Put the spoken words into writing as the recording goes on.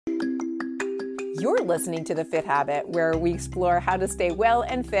You're listening to The Fit Habit, where we explore how to stay well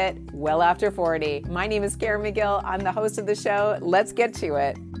and fit well after 40. My name is Karen McGill. I'm the host of the show. Let's get to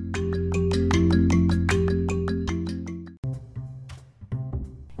it.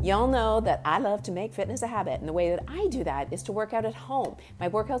 Y'all know that I love to make fitness a habit, and the way that I do that is to work out at home. My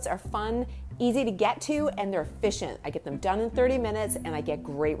workouts are fun, easy to get to, and they're efficient. I get them done in 30 minutes, and I get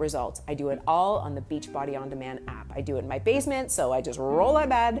great results. I do it all on the Beachbody On Demand app. I do it in my basement, so I just roll out of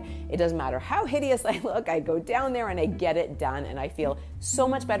bed. It doesn't matter how hideous I look. I go down there and I get it done, and I feel so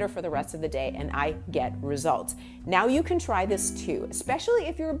much better for the rest of the day, and I get results. Now you can try this too, especially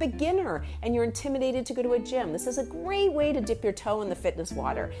if you're a beginner and you're intimidated to go to a gym. This is a great way to dip your toe in the fitness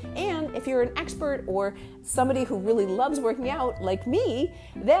water. And if you're an expert or somebody who really loves working out like me,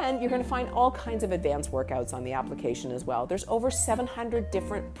 then you're going to find all kinds of advanced workouts on the application as well. There's over 700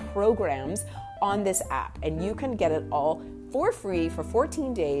 different programs on this app, and you can get it all for free for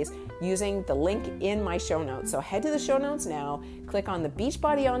 14 days using the link in my show notes. So head to the show notes now, click on the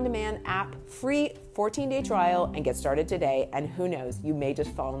Beachbody On Demand app, free 14-day trial, and get started today. And who knows, you may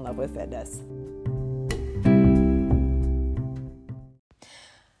just fall in love with fitness.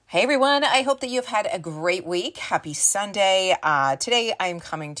 Hey everyone, I hope that you've had a great week. Happy Sunday. Today I'm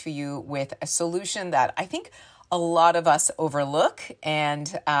coming to you with a solution that I think a lot of us overlook,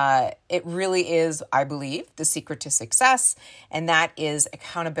 and it really is, I believe, the secret to success, and that is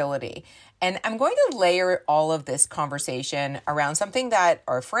accountability. And I'm going to layer all of this conversation around something that,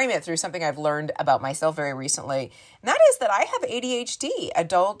 or frame it through something I've learned about myself very recently, and that is that I have ADHD,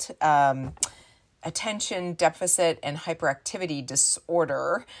 adult attention deficit and hyperactivity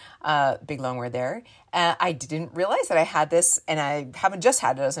disorder, big long word there. I didn't realize that I had this, and I haven't just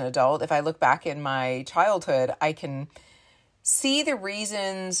had it as an adult. If I look back in my childhood, I can see the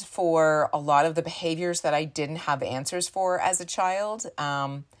reasons for a lot of the behaviors that I didn't have answers for as a child.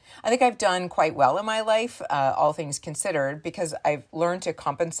 I think I've done quite well in my life, all things considered, because I've learned to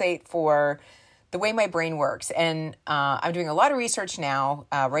compensate for the way my brain works. And I'm doing a lot of research now.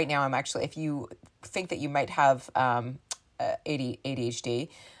 Right now, I'm actually, if you think that you might have ADHD,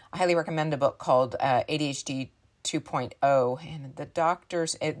 I highly recommend a book called ADHD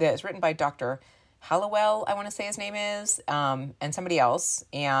 2.0. And it's written by Dr. Hallowell, I want to say his name is, and somebody else.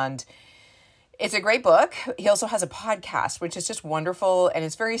 And it's a great book. He also has a podcast, which is just wonderful. And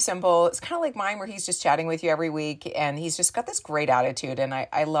it's very simple. It's kind of like mine, where he's just chatting with you every week. And he's just got this great attitude. And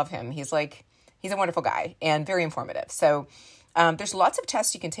I love him. He's a wonderful guy and very informative. So there's lots of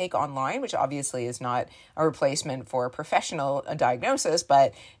tests you can take online, which obviously is not a replacement for professional diagnosis,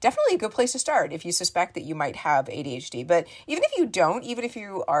 but definitely a good place to start if you suspect that you might have ADHD. But even if you don't, even if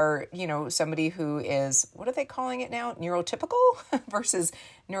you are, somebody who is, what are they calling it now? Neurotypical versus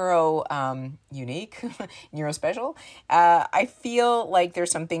unique, neurospecial. I feel like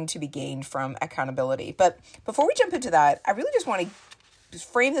there's something to be gained from accountability. But before we jump into that, I really just want to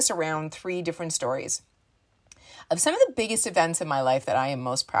frame this around 3 different stories of some of the biggest events in my life that I am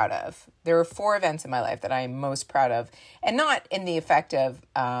most proud of. There are 4 events in my life that I am most proud of, and not in the effect of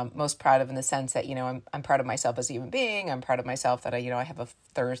most proud of in the sense that, I'm proud of myself as a human being. I'm proud of myself that I have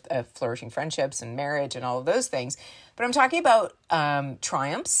flourishing friendships and marriage and all of those things. But I'm talking about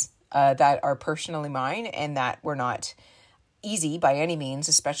triumphs that are personally mine and that were not easy by any means,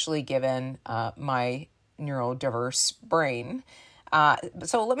 especially given my neurodiverse brain.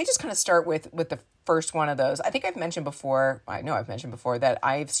 So let me just kind of start with the first one of those. I know I've mentioned before that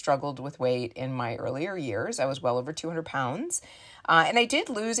I've struggled with weight in my earlier years. I was well over 200 pounds. And I did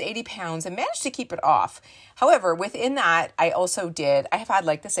lose 80 pounds and managed to keep it off. However, within that, I have had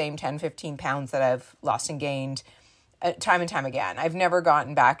like the same 10, 15 pounds that I've lost and gained time and time again. I've never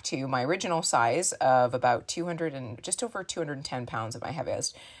gotten back to my original size of about 200 and just over 210 pounds at my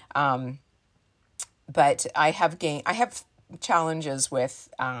heaviest. But I have challenges with,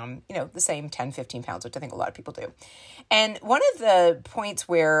 the same 10, 15 pounds, which I think a lot of people do. And one of the points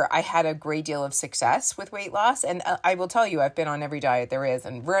where I had a great deal of success with weight loss, and I will tell you, I've been on every diet there is,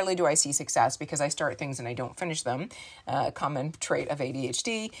 and rarely do I see success because I start things and I don't finish them, a common trait of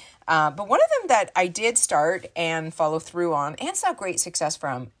ADHD. But one of them that I did start and follow through on and saw great success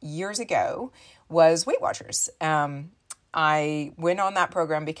from years ago was Weight Watchers. I went on that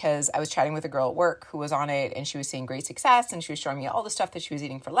program because I was chatting with a girl at work who was on it, and she was seeing great success, and she was showing me all the stuff that she was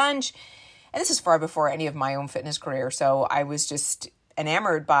eating for lunch. And this is far before any of my own fitness career. So I was just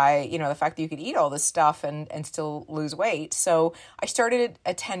enamored by, the fact that you could eat all this stuff and still lose weight. So I started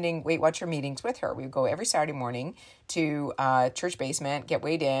attending Weight Watcher meetings with her. We would go every Saturday morning to church basement, get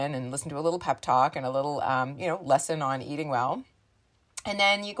weighed in, and listen to a little pep talk and a little, lesson on eating well. And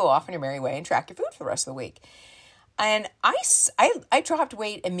then you go off on your merry way and track your food for the rest of the week. And I dropped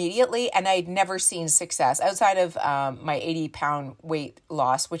weight immediately, and I'd never seen success outside of my 80-pound weight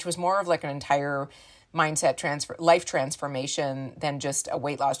loss, which was more of like an entire life transformation than just a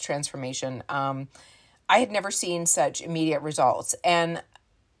weight loss transformation. I had never seen such immediate results. And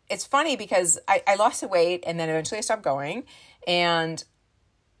it's funny because I lost the weight, and then eventually I stopped going. And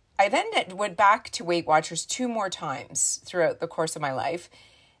I then went back to Weight Watchers 2 more times throughout the course of my life.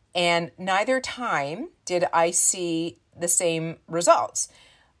 And neither time did I see the same results.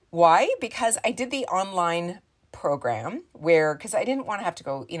 Why? Because I did the online program because I didn't want to have to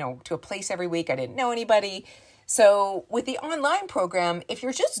go, to a place every week. I didn't know anybody. So with the online program, if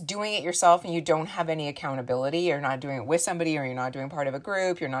you're just doing it yourself and you don't have any accountability, you're not doing it with somebody, or you're not doing part of a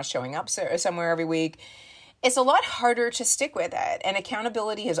group, you're not showing up somewhere every week, it's a lot harder to stick with it. And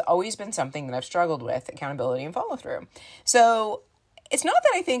accountability has always been something that I've struggled with, accountability and follow through. So it's not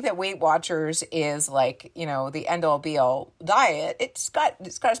that I think that Weight Watchers is like, the end all be all diet. It's got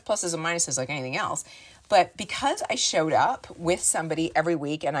its pluses and minuses like anything else. But because I showed up with somebody every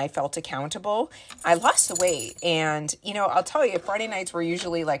week and I felt accountable, I lost the weight. And, I'll tell you, Friday nights were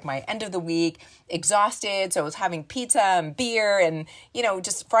usually like my end of the week, exhausted. So I was having pizza and beer and,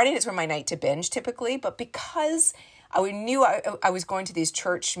 just Friday nights were my night to binge typically. But because I knew I was going to these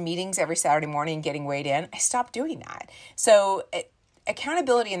church meetings every Saturday morning and getting weighed in, I stopped doing that. So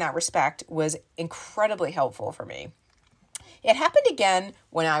accountability in that respect was incredibly helpful for me. It happened again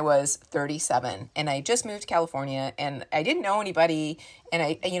when I was 37 and I just moved to California and I didn't know anybody, and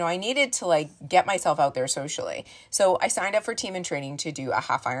I needed to get myself out there socially. So I signed up for Team in Training to do a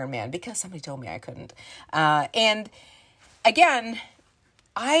half Ironman because somebody told me I couldn't. And again,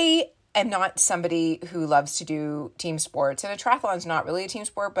 I am not somebody who loves to do team sports, and a triathlon is not really a team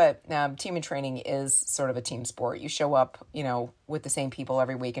sport, but Team in Training is sort of a team sport. You show up, with the same people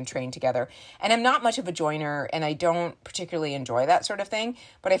every week and train together. And I'm not much of a joiner, and I don't particularly enjoy that sort of thing,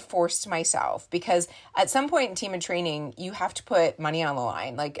 but I forced myself because at some point in Team in Training, you have to put money on the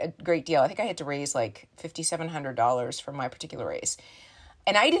line, like a great deal. I think I had to raise like $5,700 for my particular race.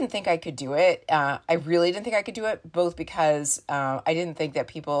 And I didn't think I could do it. I really didn't think I could do it, both because I didn't think that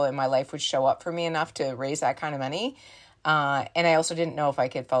people in my life would show up for me enough to raise that kind of money. And I also didn't know if I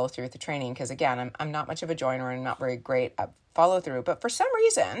could follow through with the training because, again, I'm not much of a joiner and not very great at follow through. But for some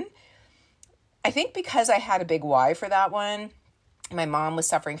reason, I think because I had a big why for that one, my mom was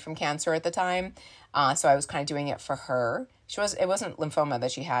suffering from cancer at the time. So I was kind of doing it for her. It wasn't lymphoma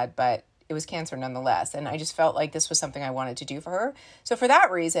that she had, but it was cancer nonetheless. And I just felt like this was something I wanted to do for her. So for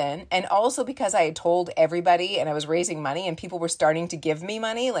that reason, and also because I had told everybody and I was raising money and people were starting to give me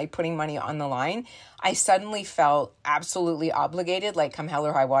money, like putting money on the line, I suddenly felt absolutely obligated, like come hell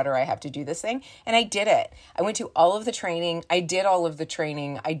or high water, I have to do this thing. And I did it. I went to all of the training. I did all of the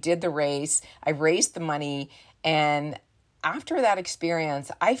training. I did the race. I raised the money. And after that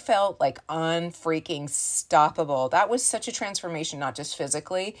experience, I felt like unfreaking stoppable. That was such a transformation, not just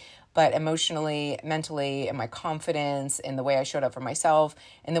physically, but emotionally, mentally, and my confidence, and the way I showed up for myself,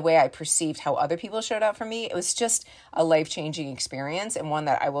 and the way I perceived how other people showed up for me. It was just a life-changing experience, and one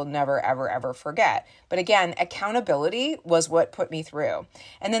that I will never, ever, ever forget. But again, accountability was what put me through.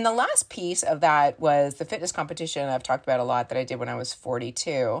 And then the last piece of that was the fitness competition I've talked about a lot that I did when I was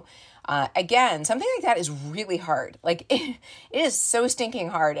 42. Again, something like that is really hard. Like it is so stinking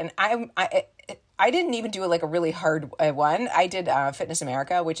hard. And I didn't even do like a really hard one. I did Fitness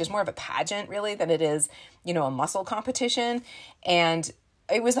America, which is more of a pageant really than it is, a muscle competition. And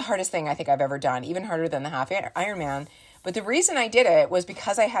it was the hardest thing I think I've ever done, even harder than the half Ironman. But the reason I did it was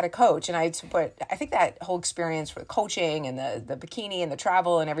because I had a coach, and I think that whole experience for the coaching and the bikini and the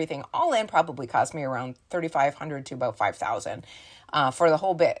travel and everything all in probably cost me around $3,500 to about $5,000 for the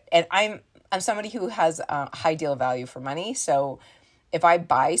whole bit. And I'm somebody who has a high deal of value for money. So if I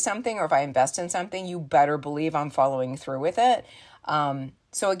buy something or if I invest in something, you better believe I'm following through with it.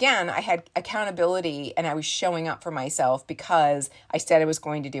 So again, I had accountability and I was showing up for myself because I said I was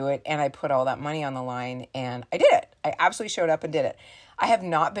going to do it, and I put all that money on the line and I did it. I absolutely showed up and did it. I have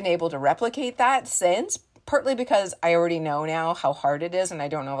not been able to replicate that since, partly because I already know now how hard it is and I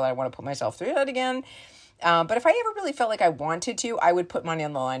don't know that I want to put myself through that again. But if I ever really felt like I wanted to, I would put money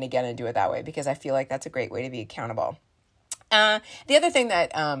on the line again and do it that way because I feel like that's a great way to be accountable. The other thing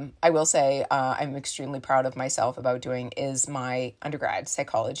that I will say I'm extremely proud of myself about doing is my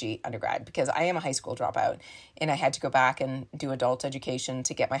psychology undergrad, because I am a high school dropout and I had to go back and do adult education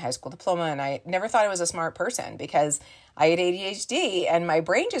to get my high school diploma. And I never thought I was a smart person because I had ADHD and my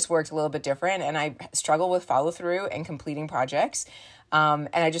brain just worked a little bit different, and I struggle with follow through and completing projects. And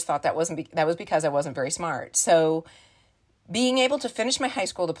I just thought that was because I wasn't very smart. So being able to finish my high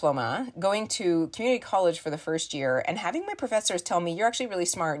school diploma, going to community college for the first year, and having my professors tell me, you're actually really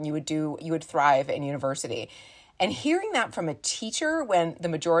smart and you would thrive in university. And hearing that from a teacher when the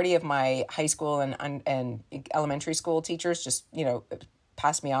majority of my high school and elementary school teachers just,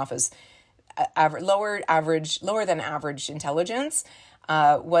 passed me off as lower than average intelligence,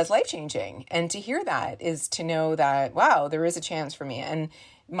 was life-changing. And to hear that is to know that, wow, there is a chance for me. And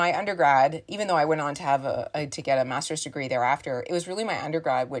my undergrad, even though I went on to have to get a master's degree thereafter, it was really my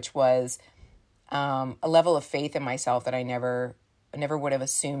undergrad, which was a level of faith in myself that I never would have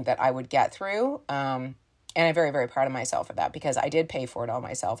assumed that I would get through. And I'm very, very proud of myself for that, because I did pay for it all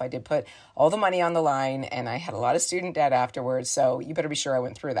myself. I did put all the money on the line, and I had a lot of student debt afterwards. So you better be sure I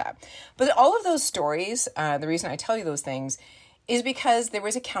went through that. But all of those stories, the reason I tell you those things is because there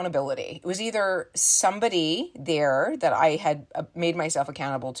was accountability. It was either somebody there that I had made myself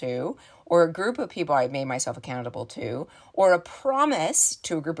accountable to, or a group of people I made myself accountable to, or a promise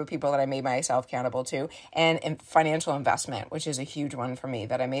to a group of people that I made myself accountable to, and financial investment, which is a huge one for me,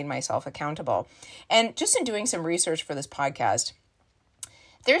 that I made myself accountable. And just in doing some research for this podcast,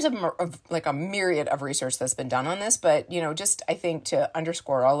 there's a myriad of research that's been done on this, but, just I think to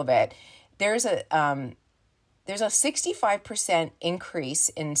underscore all of it, there's a 65% increase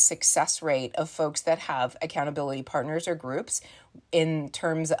in success rate of folks that have accountability partners or groups in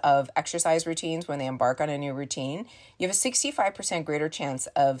terms of exercise routines when they embark on a new routine. You have a 65% greater chance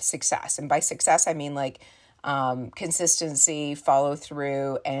of success. And by success, I mean consistency, follow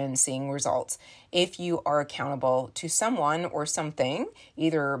through, and seeing results. If you are accountable to someone or something,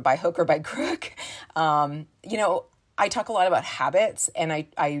 either by hook or by crook, I talk a lot about habits, and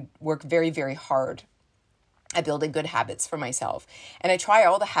I work very, very hard at building good habits for myself. And I try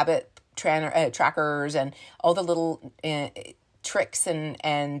all the habit trackers and all the little tricks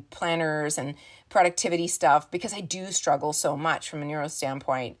and planners and productivity stuff, because I do struggle so much from a neuro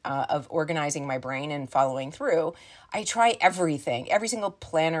standpoint of organizing my brain and following through. I try everything, every single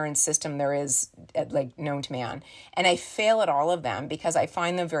planner and system there is known to man. And I fail at all of them because I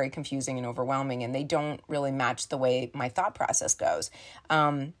find them very confusing and overwhelming, and they don't really match the way my thought process goes.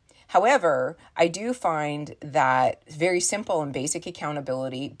 However, I do find that very simple and basic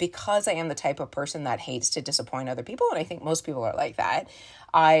accountability, because I am the type of person that hates to disappoint other people, and I think most people are like that.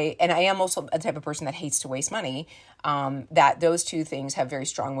 I am also a type of person that hates to waste money, that those two things have very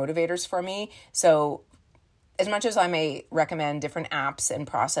strong motivators for me. So as much as I may recommend different apps and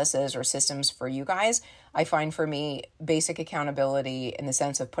processes or systems for you guys, I find for me basic accountability in the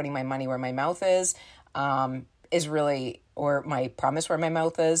sense of putting my money where my mouth is really, or my promise where my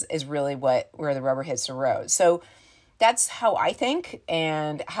mouth is really where the rubber hits the road. So that's how I think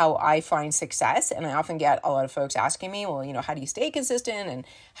and how I find success. And I often get a lot of folks asking me, well, how do you stay consistent and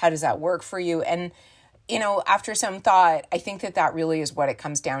how does that work for you? And, after some thought, I think that really is what it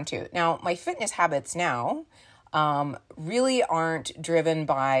comes down to. Now, my fitness habits now really aren't driven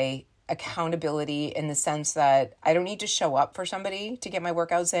by accountability in the sense that I don't need to show up for somebody to get my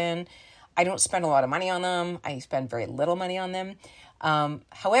workouts in. I don't spend a lot of money on them. I spend very little money on them.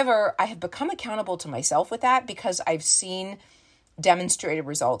 However, I have become accountable to myself with that because I've seen demonstrated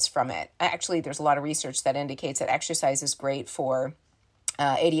results from it. Actually, there's a lot of research that indicates that exercise is great for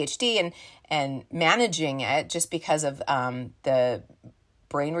ADHD and managing it, just because of the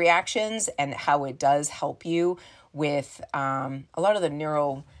brain reactions and how it does help you with a lot of the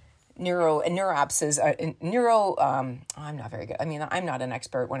I'm not very good. I mean, I'm not an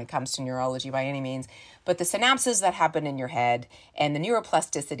expert when it comes to neurology by any means, but the synapses that happen in your head and the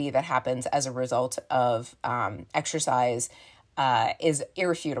neuroplasticity that happens as a result of exercise is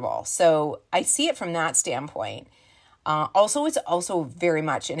irrefutable. So I see it from that standpoint. Also, it's also very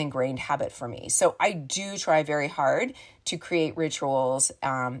much an ingrained habit for me. So I do try very hard to create rituals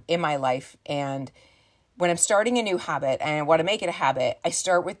in my life. And when I'm starting a new habit and I want to make it a habit, I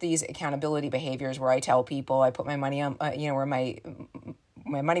start with these accountability behaviors where I tell people I put my money on, where my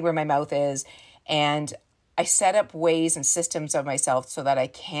money where my mouth is, and I set up ways and systems of myself so that I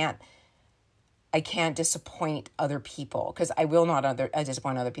can't disappoint other people, because I will not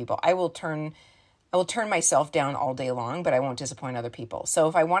disappoint other people. I will turn myself down all day long, but I won't disappoint other people. So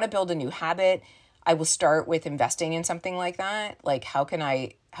if I want to build a new habit, I will start with investing in something like that. Like, how can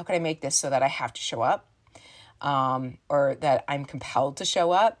I make this so that I have to show up? Or that I'm compelled to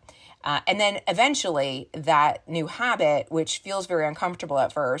show up. And then eventually that new habit, which feels very uncomfortable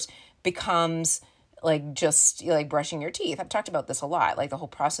at first, becomes just brushing your teeth. I've talked about this a lot, the whole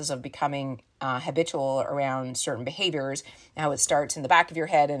process of becoming habitual around certain behaviors, how it starts in the back of your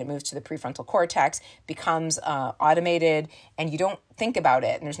head and it moves to the prefrontal cortex, becomes automated, and you don't think about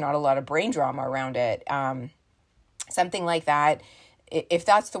it, and there's not a lot of brain drama around it. something like that. If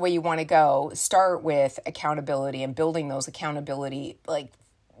that's the way you want to go, start with accountability and building those accountability, like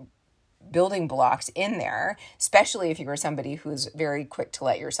building blocks in there, especially if you're somebody who's very quick to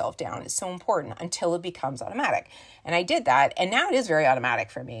let yourself down. It's so important until it becomes automatic. And I did that, and now it is very automatic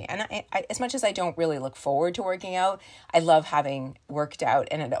for me. And I as much as I don't really look forward to working out, I love having worked out,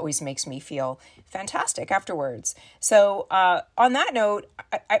 and it always makes me feel fantastic afterwards. So on that note,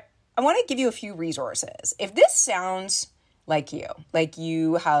 I want to give you a few resources. If this sounds like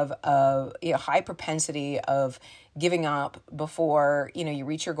you have a high propensity of giving up before, you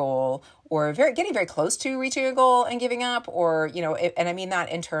reach your goal, or getting very close to reaching a goal and giving up, or, and I mean that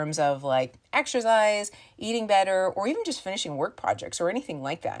in terms of like exercise, eating better, or even just finishing work projects or anything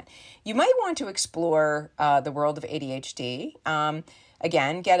like that, you might want to explore the world of ADHD.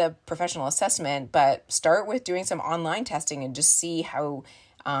 Again, get a professional assessment, but start with doing some online testing and just see how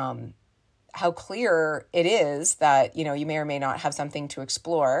clear it is that, you may or may not have something to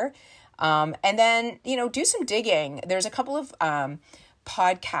explore. And then, do some digging. There's a couple of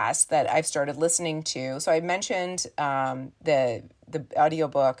podcasts that I've started listening to. So I mentioned the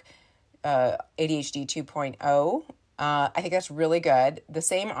audiobook ADHD 2.0. I think that's really good. The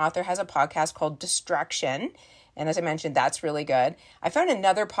same author has a podcast called Distraction. And as I mentioned, that's really good. I found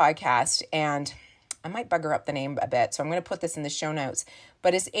another podcast, and I might bugger up the name a bit, so I'm going to put this in the show notes.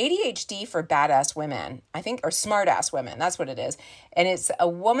 But it's ADHD for Badass Women, I think, or Smartass Women. That's what it is. And it's a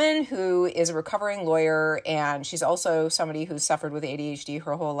woman who is a recovering lawyer, and she's also somebody who's suffered with ADHD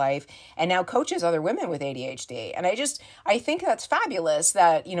her whole life and now coaches other women with ADHD. And I think that's fabulous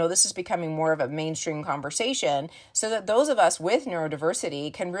that, this is becoming more of a mainstream conversation so that those of us with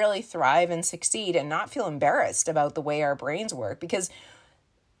neurodiversity can really thrive and succeed and not feel embarrassed about the way our brains work. Because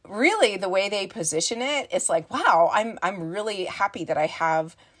really, the way they position it, it's like, wow, I'm really happy that I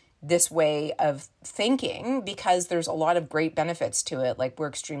have this way of thinking, because there's a lot of great benefits to it. Like, we're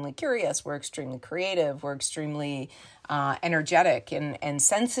extremely curious, we're extremely creative, we're extremely energetic and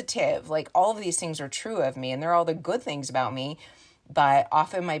sensitive. Like, all of these things are true of me, and they're all the good things about me. But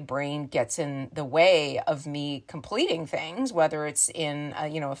often my brain gets in the way of me completing things, whether it's in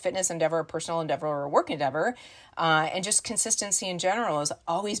a fitness endeavor, a personal endeavor, or a work endeavor. And just consistency in general has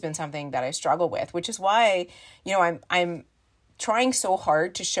always been something that I struggle with, which is why, I'm trying so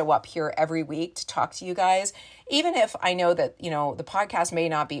hard to show up here every week to talk to you guys, even if I know that, the podcast may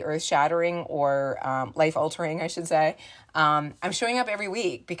not be earth-shattering or life-altering, I should say. I'm showing up every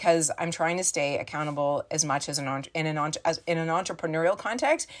week because I'm trying to stay accountable as much as in an entrepreneurial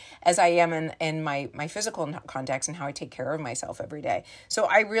context as I am in my physical context and how I take care of myself every day. So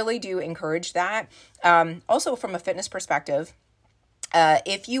I really do encourage that. Also, from a fitness perspective,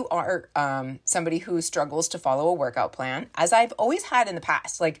 if you are somebody who struggles to follow a workout plan, as I've always had in the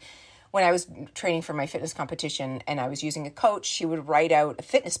past, like when I was training for my fitness competition and I was using a coach, she would write out a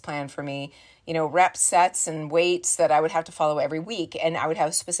fitness plan for me, reps, sets, and weights that I would have to follow every week. And I would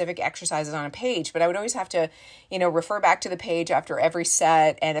have specific exercises on a page, but I would always have to, refer back to the page after every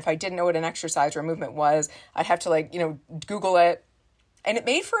set. And if I didn't know what an exercise or a movement was, I'd have to Google it. And it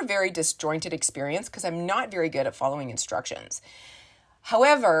made for a very disjointed experience because I'm not very good at following instructions.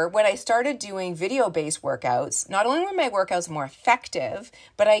 However, when I started doing video-based workouts, not only were my workouts more effective,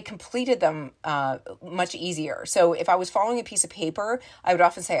 but I completed them much easier. So if I was following a piece of paper, I would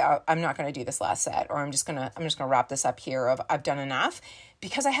often say, oh, I'm not going to do this last set, or I'm just gonna wrap this up here. I've done enough,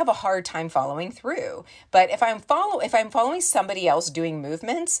 because I have a hard time following through. But if I'm following somebody else doing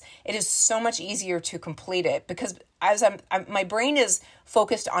movements, it is so much easier to complete it, because as my brain is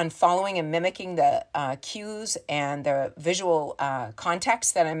focused on following and mimicking the cues and the visual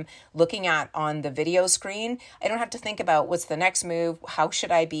context that I'm looking at on the video screen. I don't have to think about what's the next move, how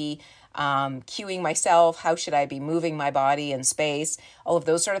should I be cueing myself, how should I be moving my body in space, all of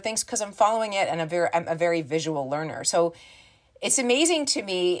those sort of things, because I'm following it, and I'm a very visual learner. So it's amazing to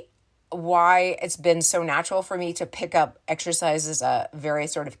me why it's been so natural for me to pick up exercise as a very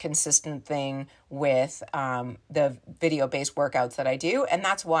sort of consistent thing with the video-based workouts that I do. And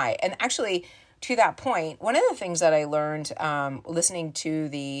that's why. And actually, to that point, one of the things that I learned listening to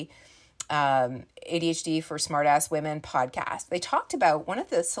the ADHD for Smartass Women podcast, they talked about one of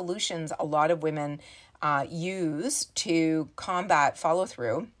the solutions a lot of women use to combat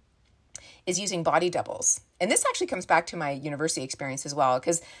follow-through is using body doubles. And this actually comes back to my university experience as well,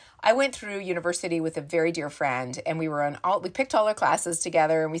 because I went through university with a very dear friend, and we picked all our classes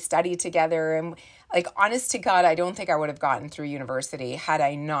together and we studied together. And like, honest to God, I don't think I would have gotten through university had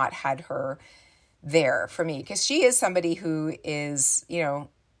I not had her there for me, because she is somebody who is,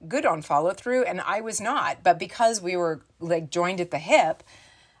 good on follow through, and I was not. But because we were like joined at the hip,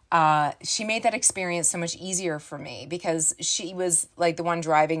 she made that experience so much easier for me because she was like the one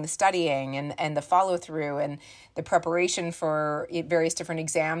driving the studying and the follow through and the preparation for various different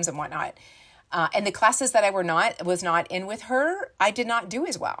exams and whatnot. And the classes that I was not in with her, I did not do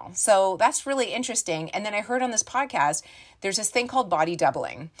as well. So that's really interesting. And then I heard on this podcast, there's this thing called body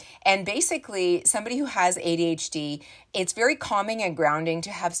doubling. And basically, somebody who has ADHD, it's very calming and grounding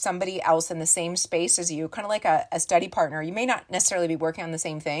to have somebody else in the same space as you, kind of like a study partner. You may not necessarily be working on the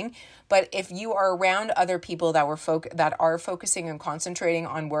same thing, but if you are around other people that are focusing and concentrating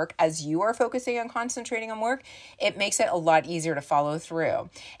on work as you are focusing on concentrating on work, it makes it a lot easier to follow through.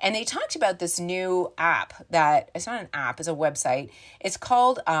 And they talked about this new app that, it's not an app, it's a website. It's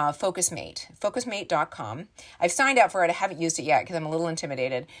called FocusMate, focusmate.com. I've signed up for it. I haven't used it yet because I'm a little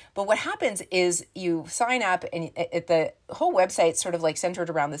intimidated. But what happens is you sign up and the whole website's sort of like centered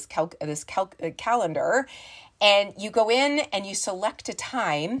around this calendar. And you go in and you select a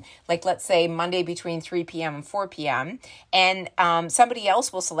time, like let's say Monday between 3 p.m. and 4 p.m. And somebody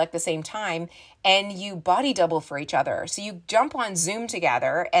else will select the same time and you body double for each other. So you jump on Zoom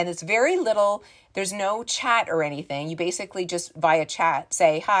together and it's very little, there's no chat or anything. You basically just via chat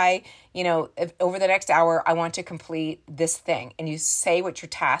say, hi, if over the next hour, I want to complete this thing. And you say what your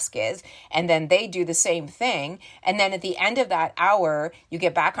task is. And then they do the same thing. And then at the end of that hour, you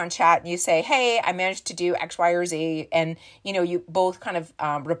get back on chat and you say, hey, I managed to do X, Y, or Z. And, you both kind of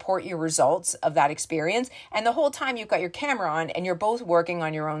report your results of that experience. And the whole time you've got your camera on and you're both working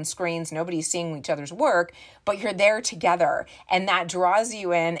on your own screens. Nobody's seeing each other's work, but you're there together. And that draws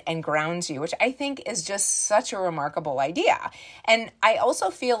you in and grounds you, which I think is just such a remarkable idea. And I also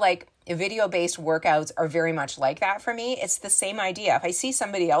feel like video-based workouts are very much like that for me. It's the same idea. If I see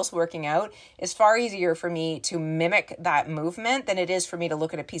somebody else working out, it's far easier for me to mimic that movement than it is for me to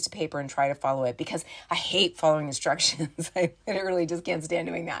look at a piece of paper and try to follow it because I hate following instructions. I literally just can't stand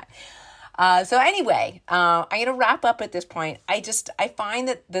doing that. So anyway, I'm going to wrap up at this point. I find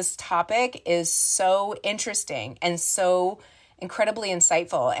that this topic is so interesting and so incredibly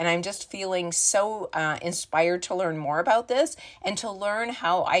insightful. And I'm just feeling so inspired to learn more about this and to learn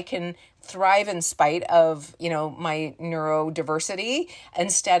how I can thrive in spite of, my neurodiversity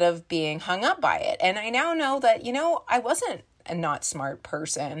instead of being hung up by it. And I now know that, I wasn't a not smart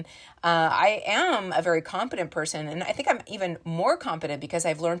person. I am a very competent person. And I think I'm even more competent because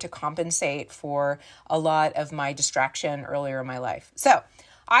I've learned to compensate for a lot of my distraction earlier in my life. So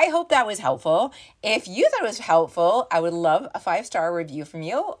I hope that was helpful. If you thought it was helpful, I would love a 5-star review from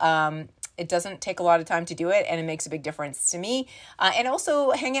you. It doesn't take a lot of time to do it, and it makes a big difference to me. And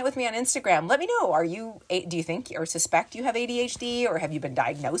also hang out with me on Instagram. Let me know, do you think or suspect you have ADHD, or have you been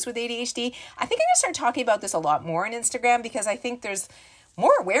diagnosed with ADHD? I think I'm going to start talking about this a lot more on Instagram because I think there's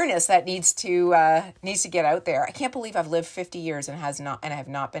more awareness that needs to get out there. I can't believe I've lived 50 years and I have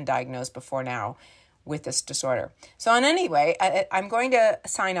not been diagnosed before now with this disorder. So anyway, I'm going to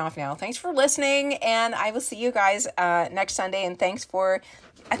sign off now. Thanks for listening, and I will see you guys next Sunday. And thanks for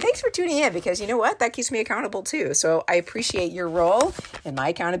tuning in because you know what? That keeps me accountable too. So I appreciate your role in my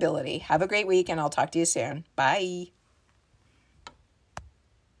accountability. Have a great week, and I'll talk to you soon. Bye.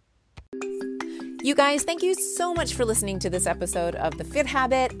 You guys, thank you so much for listening to this episode of The Fit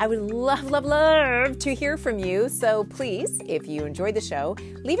Habit. I would love to hear from you. So please, if you enjoyed the show,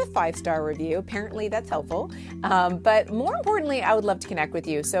 leave a 5-star review. Apparently that's helpful. But more importantly, I would love to connect with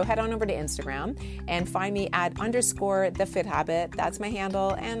you. So head on over to Instagram and find me at _The Fit Habit. That's my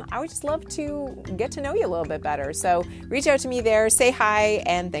handle. And I would just love to get to know you a little bit better. So reach out to me there, say hi,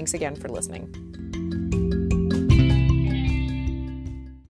 and thanks again for listening.